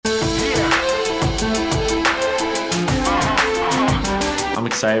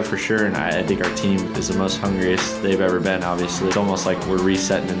excited for sure, and I think our team is the most hungriest they've ever been, obviously. It's almost like we're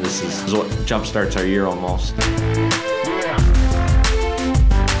resetting, and this is what jumpstarts our year almost.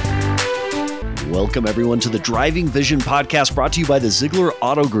 Welcome, everyone, to the Driving Vision podcast brought to you by the Ziegler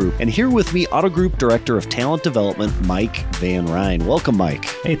Auto Group. And here with me, Auto Group Director of Talent Development, Mike Van Ryn. Welcome, Mike.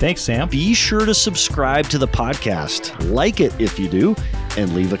 Hey, thanks, Sam. Be sure to subscribe to the podcast, like it if you do,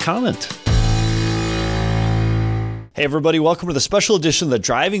 and leave a comment. Hey, everybody. Welcome to the special edition of the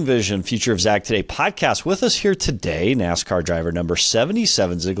Driving Vision Future of Zach Today podcast. With us here today, NASCAR driver number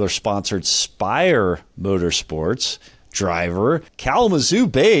 77, Ziegler-sponsored Spire Motorsports driver,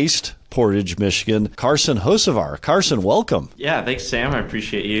 Kalamazoo-based, Portage, Michigan, Carson Hocevar. Carson, welcome. Yeah, thanks, Sam. I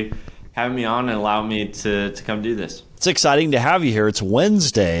appreciate you having me on and allowing me to come do this. It's exciting to have you here. It's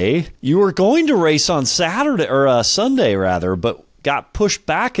Wednesday. You were going to race on Saturday, or Sunday rather, but got pushed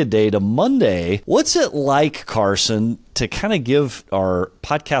back a day to Monday. What's it like, Carson, to kind of give our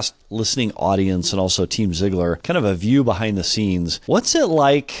podcast listening audience and also Team Ziegler kind of a view behind the scenes? What's it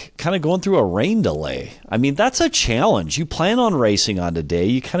like kind of going through a rain delay? I mean, that's a challenge. You plan on racing on today.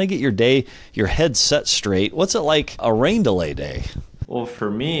 You kind of get your head set straight. What's it like a rain delay day? Well,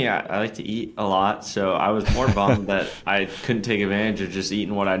 for me, I like to eat a lot, so I was more bummed that I couldn't take advantage of just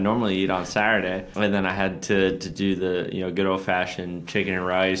eating what I normally eat on Saturday. And then I had to do the good old-fashioned chicken and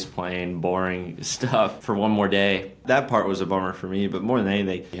rice, plain, boring stuff for one more day. That part was a bummer for me, but more than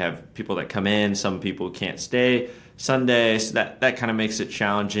anything, you have people that come in, some people can't stay Sunday, so that kind of makes it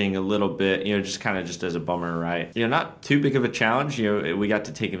challenging a little bit, just as a bummer, right? Not too big of a challenge. We got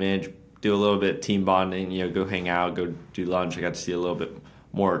to take advantage, do a little bit of team bonding, go hang out, go do lunch. I got to see a little bit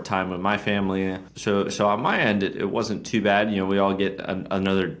more time with my family. So on my end, it wasn't too bad. We all get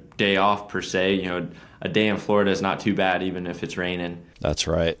another day off per se. A day in Florida is not too bad, even if it's raining. That's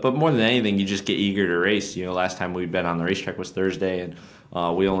right. But more than anything, you just get eager to race. Last time we'd been on the racetrack was Thursday, and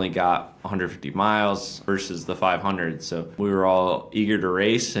we only got 150 miles versus the 500. So we were all eager to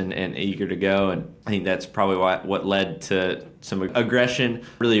race and eager to go. And I think that's probably what led to some aggression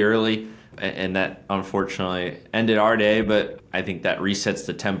really early. And that unfortunately ended our day, but I think that resets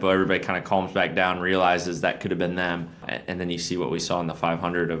the tempo. Everybody kind of calms back down, realizes that could have been them. And then you see what we saw in the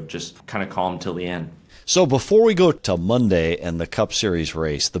 500 of just kind of calm till the end. So before we go to Monday and the Cup Series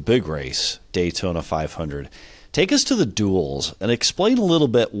race, the big race, Daytona 500, take us to the duels and explain a little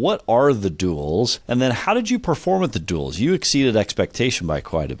bit what are the duels, and then how did you perform at the duels? You exceeded expectation by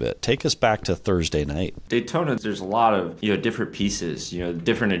quite a bit. Take us back to Thursday night. Daytona, there's a lot of different pieces,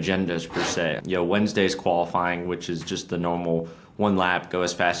 different agendas per se. Wednesday's qualifying, which is just the normal one lap, go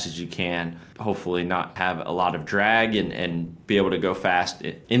as fast as you can, hopefully not have a lot of drag and be able to go fast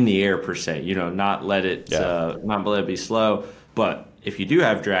in the air per se. Not let it be slow, but if you do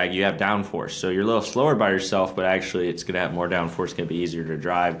have drag, you have downforce. So you're a little slower by yourself, but actually it's going to have more downforce. It's going to be easier to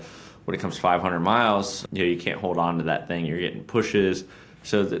drive. When it comes to 500 miles, you can't hold on to that thing. You're getting pushes.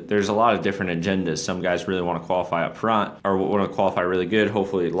 So there's a lot of different agendas. Some guys really want to qualify up front or want to qualify really good,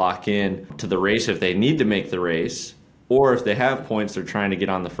 hopefully lock in to the race if they need to make the race. Or if they have points, they're trying to get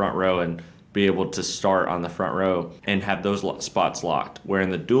on the front row and be able to start on the front row and have those spots locked. Where in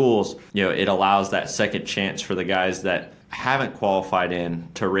the duels, it allows that second chance for the guys that haven't qualified in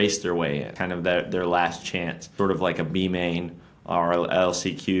to race their way in, kind of their last chance, sort of like a B main or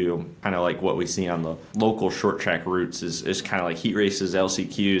LCQ, kind of like what we see on the local short track routes is kind of like heat races,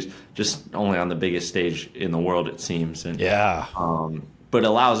 LCQs, just only on the biggest stage in the world, it seems. And but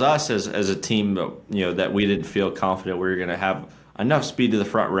allows us as a team, that we didn't feel confident we were going to have enough speed to the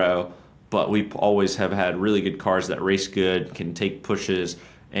front row, but we always have had really good cars that race good, can take pushes,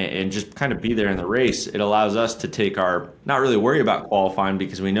 and just kind of be there in the race. It allows us to not really worry about qualifying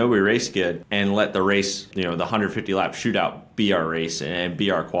because we know we race good, and let the race, the 150 lap shootout be our race and be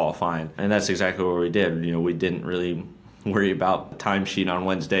our qualifying. And that's exactly what we did. We didn't really worry about the timesheet on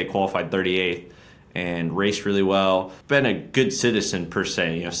Wednesday, qualified 38th. And raced really well. Been a good citizen per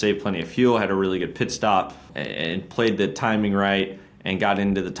se. Saved plenty of fuel, had a really good pit stop, and played the timing right, and got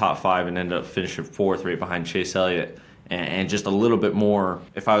into the top 5 and ended up finishing 4th right behind Chase Elliott. And just a little bit more,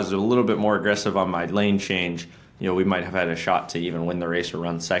 if I was a little bit more aggressive on my lane change, we might have had a shot to even win the race or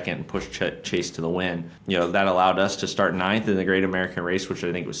run second and push Chase to the win. That allowed us to start 9th in the Great American Race, which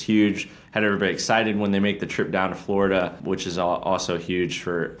I think was huge. Had everybody excited when they make the trip down to Florida, which is also huge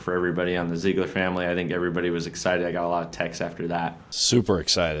for everybody on the Ziegler family. I think everybody was excited. I got a lot of texts after that. Super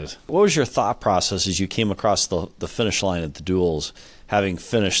excited. What was your thought process as you came across the finish line at the duels, having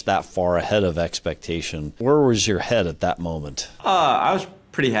finished that far ahead of expectation? Where was your head at that moment? I was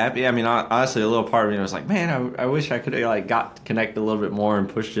pretty happy. I mean, honestly, a little part of me was like, man, I wish I could have like got connected a little bit more and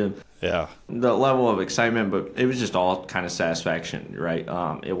pushed him. Yeah. The level of excitement, but it was just all kind of satisfaction, right?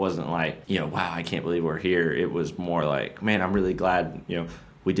 It wasn't like, wow, I can't believe we're here. It was more like, man, I'm really glad,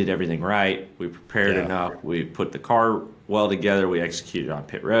 we did everything right. We prepared enough. We put the car well together. We executed on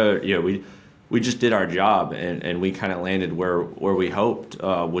pit road. We just did our job, and we kind of landed where we hoped,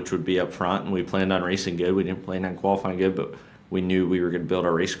 which would be up front. And we planned on racing good. We didn't plan on qualifying good, but we knew we were going to build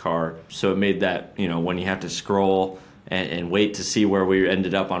our race car. So it made that, when you have to scroll and wait to see where we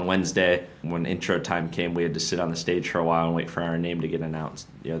ended up on Wednesday. When intro time came, we had to sit on the stage for a while and wait for our name to get announced.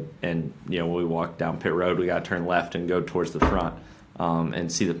 When we walked down pit road, we got to turn left and go towards the front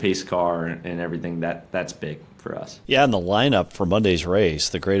and see the pace car and everything. That's big for us. Yeah, and the lineup for Monday's race,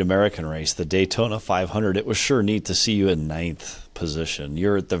 the Great American Race, the Daytona 500, it was sure neat to see you in 9th position.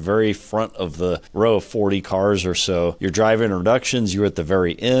 You're at the very front of the row of 40 cars or so. Your driver introductions, you were at the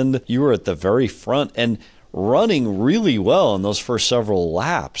very end. You were at the very front and running really well in those first several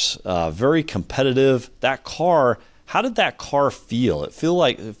laps. Very competitive. That car, how did that car feel? It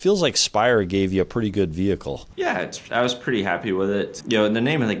feels like Spire gave you a pretty good vehicle. Yeah, I was pretty happy with it. The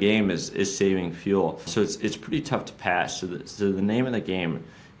name of the game is saving fuel, so it's pretty tough to pass. So the name of the game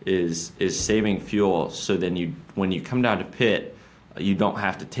is saving fuel. So then when you come down to pit, you don't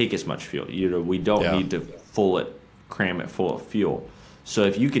have to take as much fuel. We don't need to cram it full of fuel. So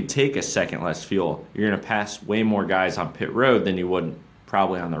if you could take a second less fuel, you're going to pass way more guys on pit road than you would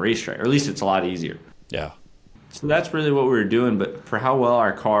probably on the racetrack, or at least it's a lot easier. Yeah. So that's really what we were doing, but for how well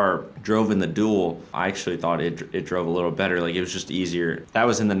our car drove in the duel, I actually thought it drove a little better. Like, it was just easier. That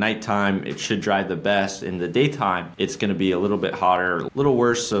was in the nighttime. It should drive the best. In the daytime, it's going to be a little bit hotter, a little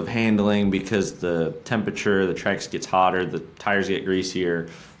worse of handling because the temperature, the tracks gets hotter, the tires get greasier,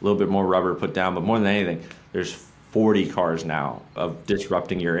 a little bit more rubber put down. But more than anything, there's 40 cars now of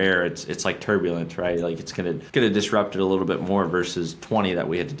disrupting your air. It's like turbulence, right? Like, it's gonna disrupt it a little bit more versus 20 that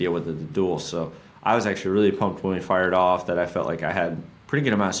we had to deal with at the duel. So I was actually really pumped when we fired off that I felt like I had pretty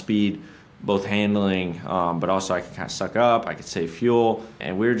good amount of speed, both handling, but also I could kind of suck up, I could save fuel,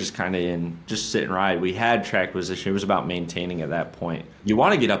 and we were just kind of in just sit and ride. We had track position. It was about maintaining at that point. You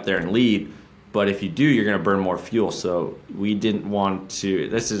want to get up there and lead, but if you do, you're going to burn more fuel. So we didn't want to.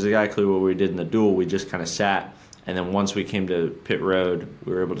 This is exactly what we did in the duel. We just kind of sat. And then once we came to pit road,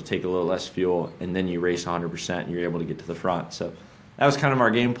 we were able to take a little less fuel, and then you race 100%, and you're able to get to the front. So that was kind of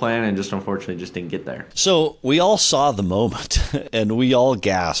our game plan, and just unfortunately just didn't get there. So we all saw the moment, and we all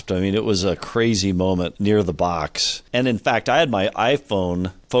gasped. I mean, it was a crazy moment near the box. And in fact, I had my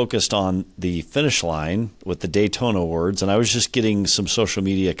iPhone focused on the finish line with the Daytona words, and I was just getting some social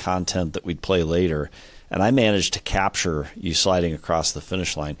media content that we'd play later. And I managed to capture you sliding across the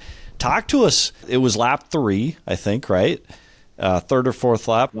finish line. Talk to us. It was lap 3, I think, right? Third or fourth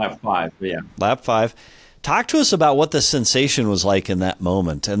lap? Lap 5, yeah. Lap 5. Talk to us about what the sensation was like in that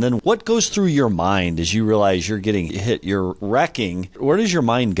moment. And then what goes through your mind as you realize you're getting hit, you're wrecking? Where does your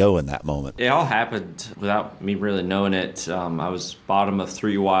mind go in that moment? It all happened without me really knowing it. I was bottom of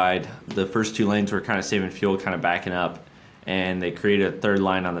 3 wide. The first 2 lanes were kind of saving fuel, kind of backing up. And they created a third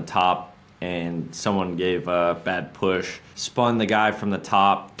line on the top. And someone gave a bad push, spun the guy from the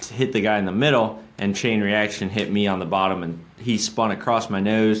top, hit the guy in the middle, and chain reaction hit me on the bottom, and he spun across my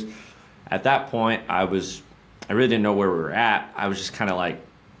nose. At that point, I really didn't know where we were at. I was just kind of like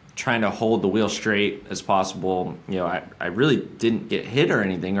trying to hold the wheel straight as possible. I really didn't get hit or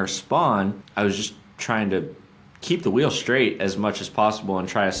anything or spun. I was just trying to keep the wheel straight as much as possible and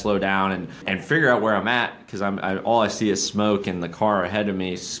try to slow down and figure out where I'm at, because all I see is smoke, and the car ahead of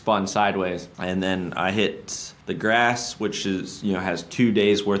me spun sideways. And then I hit the grass, which is has 2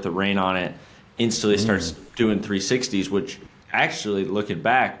 days worth of rain on it. Instantly starts doing 360s, which actually, looking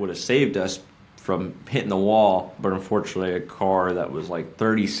back, would have saved us from hitting the wall. But unfortunately, a car that was like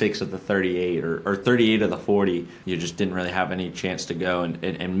 36 of the 38 or 38 of the 40, you just didn't really have any chance to go,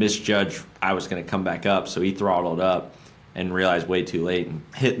 and misjudged I was going to come back up. So he throttled up and realized way too late and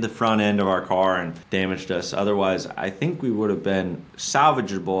hit the front end of our car and damaged us. Otherwise, I think we would have been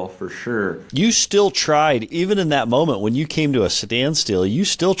salvageable for sure. You still tried, even in that moment when you came to a standstill, you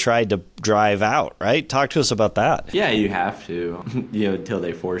still tried to drive out, right? Talk to us about that. Yeah, you have to, until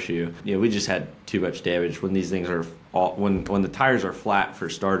they force you. We just had too much damage. When these things are when the tires are flat, for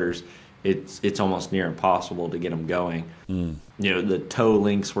starters, it's almost near impossible to get them going. The toe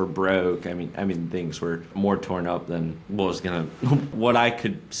links were broke. I mean things were more torn up than what I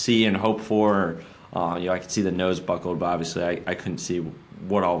could see and hope for. I could see the nose buckled, but obviously I couldn't see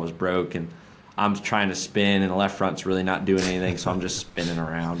what all was broke. And I'm trying to spin, and the left front's really not doing anything, so I'm just spinning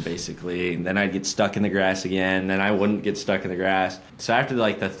around, basically. And then I'd get stuck in the grass again, then I wouldn't get stuck in the grass. So after,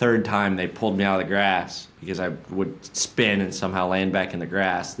 like, the third time they pulled me out of the grass because I would spin and somehow land back in the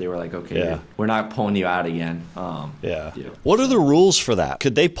grass, they were like, okay, we're not pulling you out again. What are the rules for that?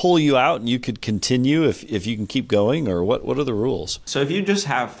 Could they pull you out and you could continue if you can keep going, or what are the rules? So if you just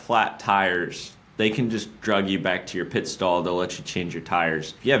have flat tires, they can just drug you back to your pit stall. They'll let you change your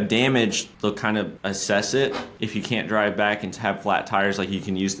tires. If you have damage, they'll kind of assess it. If you can't drive back and have flat tires, like, you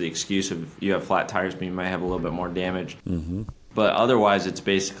can use the excuse of you have flat tires, but you might have a little bit more damage. Mm-hmm. But otherwise, it's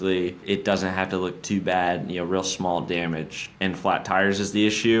basically, it doesn't have to look too bad, real small damage. And flat tires is the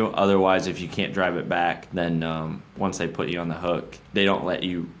issue. Otherwise, if you can't drive it back, then once they put you on the hook, they don't let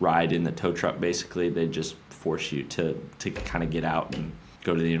you ride in the tow truck, basically. They just force you to kind of get out and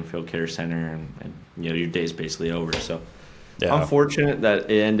go to the infield care center, and your day's basically over. So unfortunate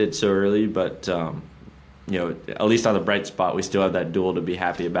that it ended so early, but at least on the bright spot, we still have that duel to be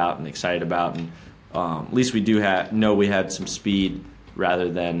happy about and excited about, and at least we do know we had some speed rather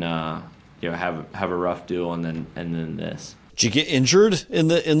than have a rough duel and then this. Did you get injured in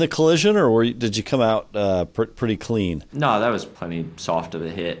the collision, or did you come out pretty clean? No, that was plenty soft of a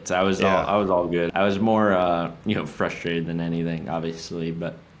hit. I was all good. I was more frustrated than anything, obviously,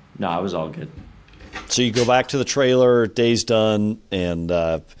 but no, I was all good. So you go back to the trailer, day's done, and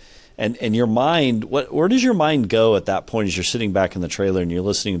your mind, where does your mind go at that point as you're sitting back in the trailer and you're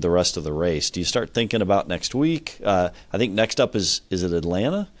listening to the rest of the race? Do you start thinking about next week? I think next up is it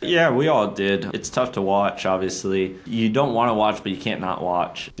Atlanta? Yeah, we all did. It's tough to watch, obviously. You don't want to watch, but you can't not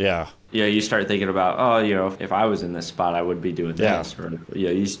watch. Yeah. Yeah, you start thinking about, if I was in this spot, I would be doing this. Or,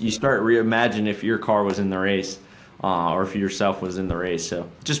 you start reimagine if your car was in the race. Or if yourself was in the race. So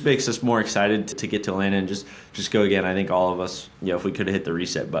it just makes us more excited to get to Atlanta and just go again. I think all of us, if we could have hit the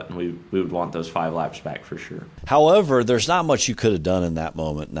reset button, we would want those 5 laps back for sure. However, there's not much you could have done in that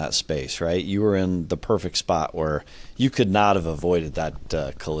moment, in that space, right? You were in the perfect spot where you could not have avoided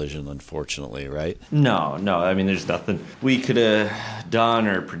that collision, unfortunately, right? No. I mean, there's nothing we could have done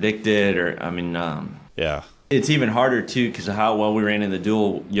or predicted Yeah. It's even harder, too, because of how well we ran in the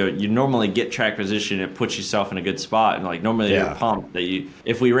duel. You normally get track position, it puts yourself in a good spot. And, normally you're pumped that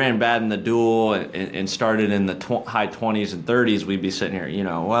if we ran bad in the duel and started in the high 20s and 30s, we'd be sitting here,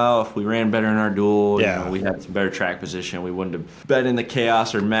 if we ran better in our duel, we had some better track position, we wouldn't have been in the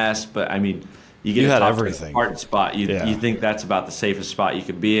chaos or mess. But, I mean, you had everything. Hard spot. You think that's about the safest spot you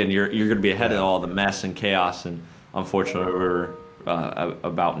could be in. You're going to be ahead of all the mess and chaos. And, unfortunately, we're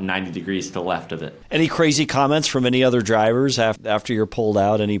about 90 degrees to the left of it. Any crazy comments from any other drivers after you're pulled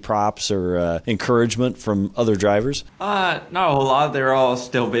out? Any props or encouragement from other drivers? Not a whole lot. They're all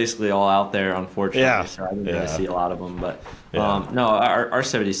still basically all out there, unfortunately. Yeah. So I didn't really see a lot of them. But no, our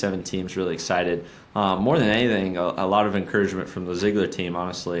 77 team's really excited. More than anything, a lot of encouragement from the Ziegler team,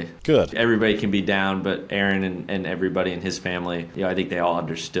 honestly. Good. Everybody can be down, but Aaron and everybody in his family, I think they all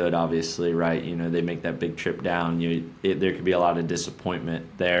understood, obviously, right? They make that big trip down. There could be a lot of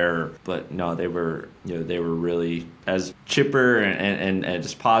disappointment there, but no, they were really as chipper and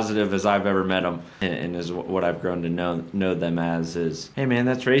as positive as I've ever met them, and is what I've grown to know them as is, hey man,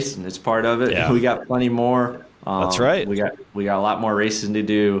 that's racing. It's part of it. Yeah. We got plenty more. That's right. We got a lot more racing to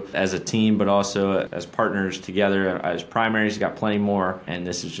do as a team, but also as partners together as primaries. Got plenty more, and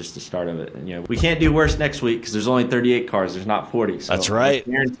this is just the start of it. And, we can't do worse next week because there's only 38 cars. There's not 40. So that's right.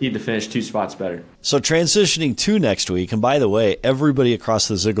 We're guaranteed to finish 2 spots better. So transitioning to next week, and by the way, everybody across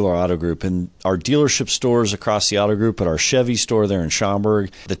the Ziegler Auto Group and our dealership stores across the Auto Group, at our Chevy store there in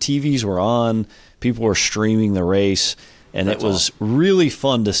Schaumburg, the TVs were on. People were streaming the race, and it was really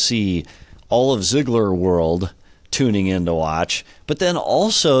fun to see all of Ziegler World tuning in to watch, but then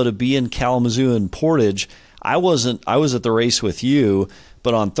also to be in Kalamazoo and Portage. I was at the race with you,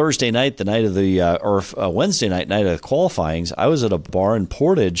 but on Thursday night, the night of the Wednesday night of the qualifyings, I was at a bar in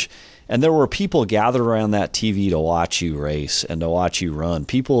Portage, and there were people gathered around that TV to watch you race and to watch you run.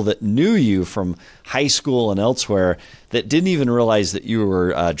 People that knew you from high school and elsewhere that didn't even realize that you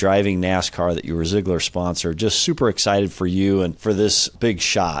were driving NASCAR, that you were Ziegler sponsor. Just super excited for you and for this big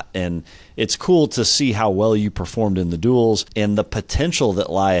shot. And it's cool to see how well you performed in the duels and the potential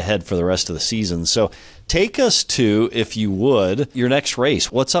that lie ahead for the rest of the season. So take us to, if you would, your next race.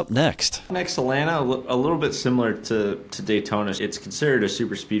 What's up next? Next, Atlanta, a little bit similar to Daytona. It's considered a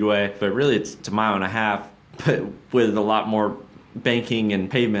super speedway, but really it's a mile and a half, but with a lot more banking and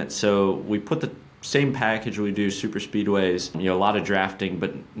pavement. So we put the same package we do super speedways, a lot of drafting,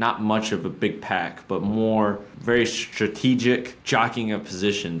 but not much of a big pack, but more very strategic jockeying of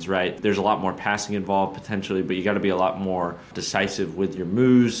positions, right? There's a lot more passing involved potentially, but you got to be a lot more decisive with your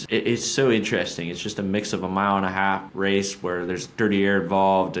moves. It's so interesting. It's just a mix of a 1.5-mile race where there's dirty air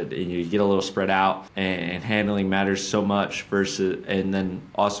involved and you get a little spread out, and handling matters so much versus, and then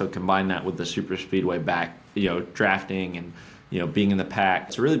also combine that with the super speedway back, drafting and being in the pack.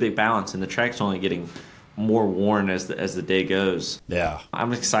 It's a really big balance, and the track's only getting more worn as the day goes. Yeah.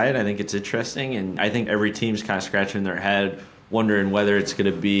 I'm excited. I think it's interesting, and I think every team's kind of scratching their head, wondering whether it's going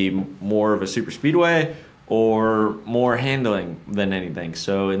to be more of a super speedway or more handling than anything.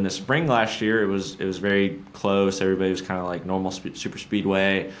 So in the spring last year, it was very close. Everybody was kind of like normal super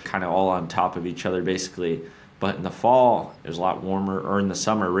speedway, kind of all on top of each other basically. But in the fall, it was a lot warmer, or in the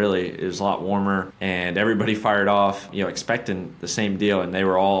summer, really, it was a lot warmer, and everybody fired off, expecting the same deal, and they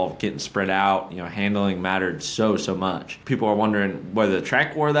were all getting spread out. Handling mattered so much. People are wondering whether the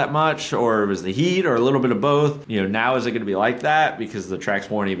track wore that much, or it was the heat, or a little bit of both. Now is it going to be like that because the track's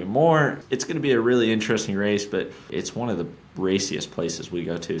worn even more? It's going to be a really interesting race, but it's one of the raciest places we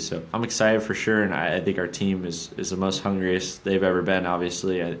go to. So I'm excited for sure, and I think our team is the most hungriest they've ever been.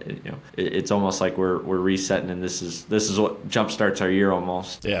 Obviously, it's almost like we're resetting, and this is what jumpstarts our year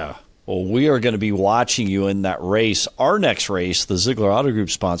almost. Yeah. Well, we are going to be watching you in that race. Our next race, the Ziegler Auto Group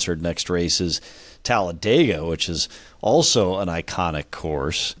sponsored next race, is Talledega, which is also an iconic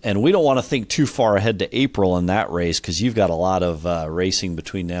course. And we don't want to think too far ahead to April in that race because you've got a lot of racing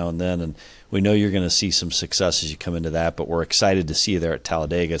between now and then, and we know you're going to see some success as you come into that, but we're excited to see you there at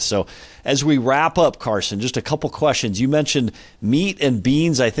Talledega. So as we wrap up, Carson, just a couple questions. You mentioned meat and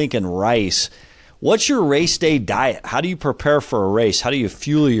beans, I think, and rice. What's your race day diet? How do you prepare for a race? How do you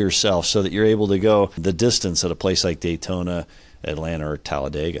fuel yourself so that you're able to go the distance at a place like Daytona, Atlanta, or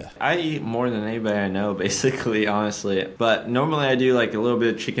Talledega? I eat more than anybody I know, basically, honestly. But normally I do like a little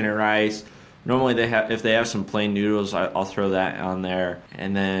bit of chicken and rice. Normally if they have some plain noodles, I'll throw that on there.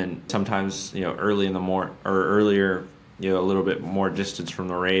 And then sometimes, early in the morning or earlier, a little bit more distance from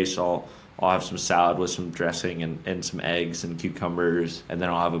the race, I'll have some salad with some dressing and some eggs and cucumbers, and then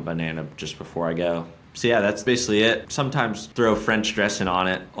I'll have a banana just before I go. So yeah, that's basically it. Sometimes throw French dressing on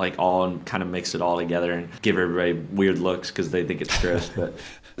it, and kind of mix it all together and give everybody weird looks because they think it's gross. But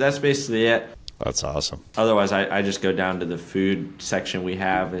that's basically it. That's awesome. Otherwise, I just go down to the food section we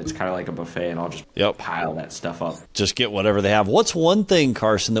have, and it's kind of like a buffet, and I'll just pile that stuff up. Just get whatever they have. What's one thing,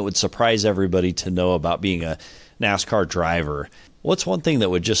 Carson, that would surprise everybody to know about being a NASCAR driver? What's one thing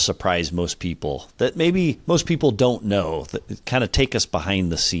that would just surprise most people that maybe most people don't know, that kind of take us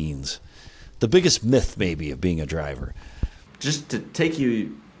behind the scenes? The biggest myth maybe of being a driver. Just to take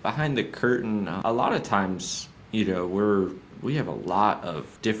you behind the curtain, a lot of times, we have a lot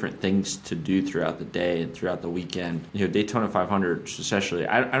of different things to do throughout the day and throughout the weekend. Daytona 500 especially.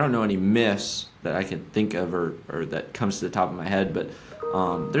 I don't know any myths that I can think of or that comes to the top of my head, but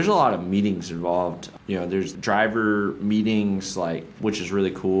there's a lot of meetings involved. There's driver meetings, which is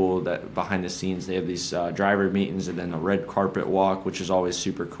really cool, that behind the scenes they have these driver meetings, and then the red carpet walk, which is always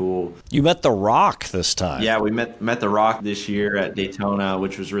super cool. You met The Rock this time. Yeah, we met The Rock this year at Daytona,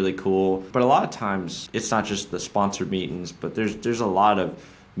 which was really cool. But a lot of times it's not just the sponsored meetings, but there's a lot of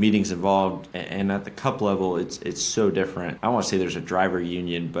meetings involved, and at the cup level it's so different. I don't want to say there's a driver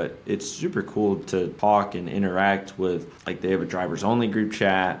union, but it's super cool to talk and interact with. They have a drivers only group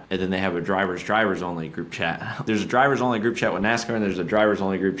chat, and then they have a drivers only group chat. There's a drivers only group chat with NASCAR, and there's a drivers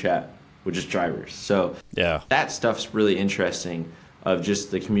only group chat with just drivers. So yeah, that stuff's really interesting, of just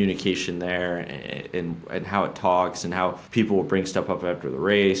the communication there and how it talks and how people will bring stuff up after the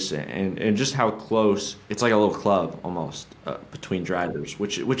race and just how close. It's like a little club almost between drivers,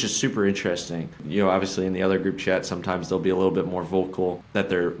 which is super interesting. Obviously in the other group chat, sometimes they'll be a little bit more vocal that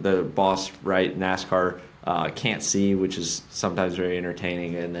the boss, right, NASCAR, can't see, which is sometimes very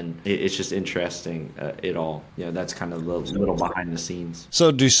entertaining, and then it's just interesting, it all. That's kind of the little behind the scenes.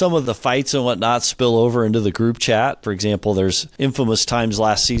 So do some of the fights and whatnot spill over into the group chat? For example, there's infamous times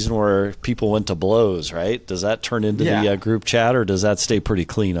last season where people went to blows, right? Does that turn into the group chat, or does that stay pretty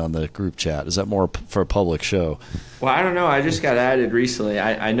clean on the group chat? Is that more for a public show? Well, I don't know. I just got added recently.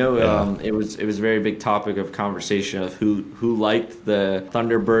 I know it was a very big topic of conversation of who liked the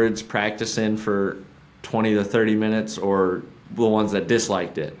Thunderbirds practicing for 20 to 30 minutes or the ones that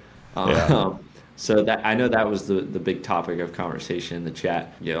disliked it. So that I know that was the big topic of conversation in the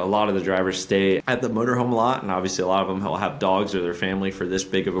chat. A lot of the drivers stay at the motorhome lot, and obviously a lot of them will have dogs or their family for this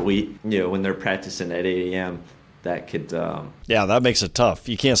big of a week, when they're practicing at 8 a.m. that could. Yeah, that makes it tough.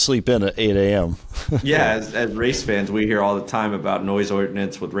 You can't sleep in at 8 a.m. Yeah, as race fans, we hear all the time about noise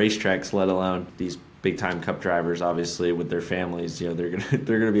ordinance with racetracks, let alone these big-time Cup drivers, obviously, with their families. They're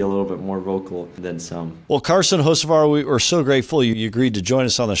gonna be a little bit more vocal than some. Well, Carson Hocevar, we're so grateful you agreed to join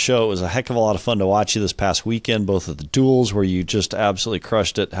us on the show. It was a heck of a lot of fun to watch you this past weekend, both at the duels where you just absolutely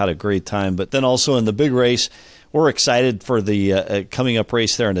crushed it, had a great time, but then also in the big race. We're excited for the coming up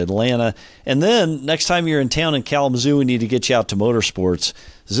race there in Atlanta. And then next time you're in town in Kalamazoo, we need to get you out to Motorsports,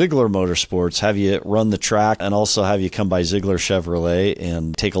 Ziegler Motorsports, have you run the track, and also have you come by Ziegler Chevrolet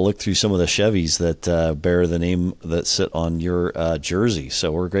and take a look through some of the Chevys that bear the name that sit on your jersey.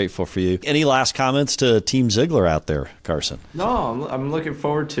 So we're grateful for you. Any last comments to Team Ziegler out there, Carson? No, I'm looking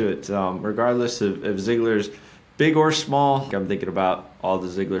forward to it. Regardless of Ziegler's big or small, I'm thinking about all the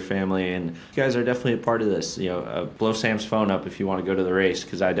Ziegler family, and you guys are definitely a part of this. Blow Sam's phone up if you want to go to the race,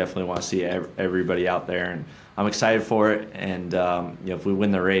 because I definitely want to see everybody out there, and I'm excited for it. And if we win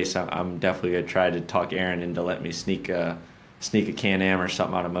the race, I'm definitely going to try to talk Aaron into letting me sneak a Can-Am or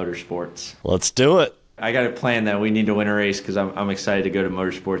something out of Motorsports. Let's do it. I got a plan that we need to win a race, because I'm excited to go to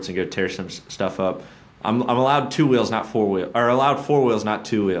Motorsports and go tear some stuff up. I'm allowed 2 wheels, not 4 wheels, or allowed 4 wheels, not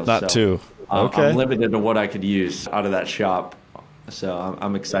 2 wheels. Not two. Okay. I'm limited to what I could use out of that shop, so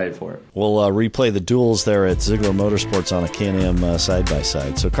I'm excited for it. We'll replay the duels there at Ziegler Motorsports on a Can-Am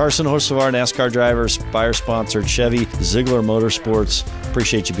side-by-side. So Carson Hocevar, NASCAR driver, Spire-sponsored Chevy, Ziegler Motorsports.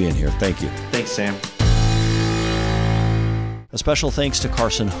 Appreciate you being here. Thank you. Thanks, Sam. A special thanks to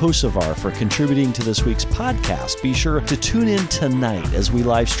Carson Hocevar for contributing to this week's podcast. Be sure to tune in tonight as we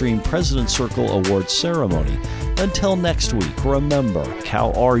live stream President's Circle Awards ceremony. Until next week, remember,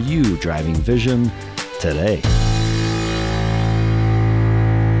 how are you driving vision today?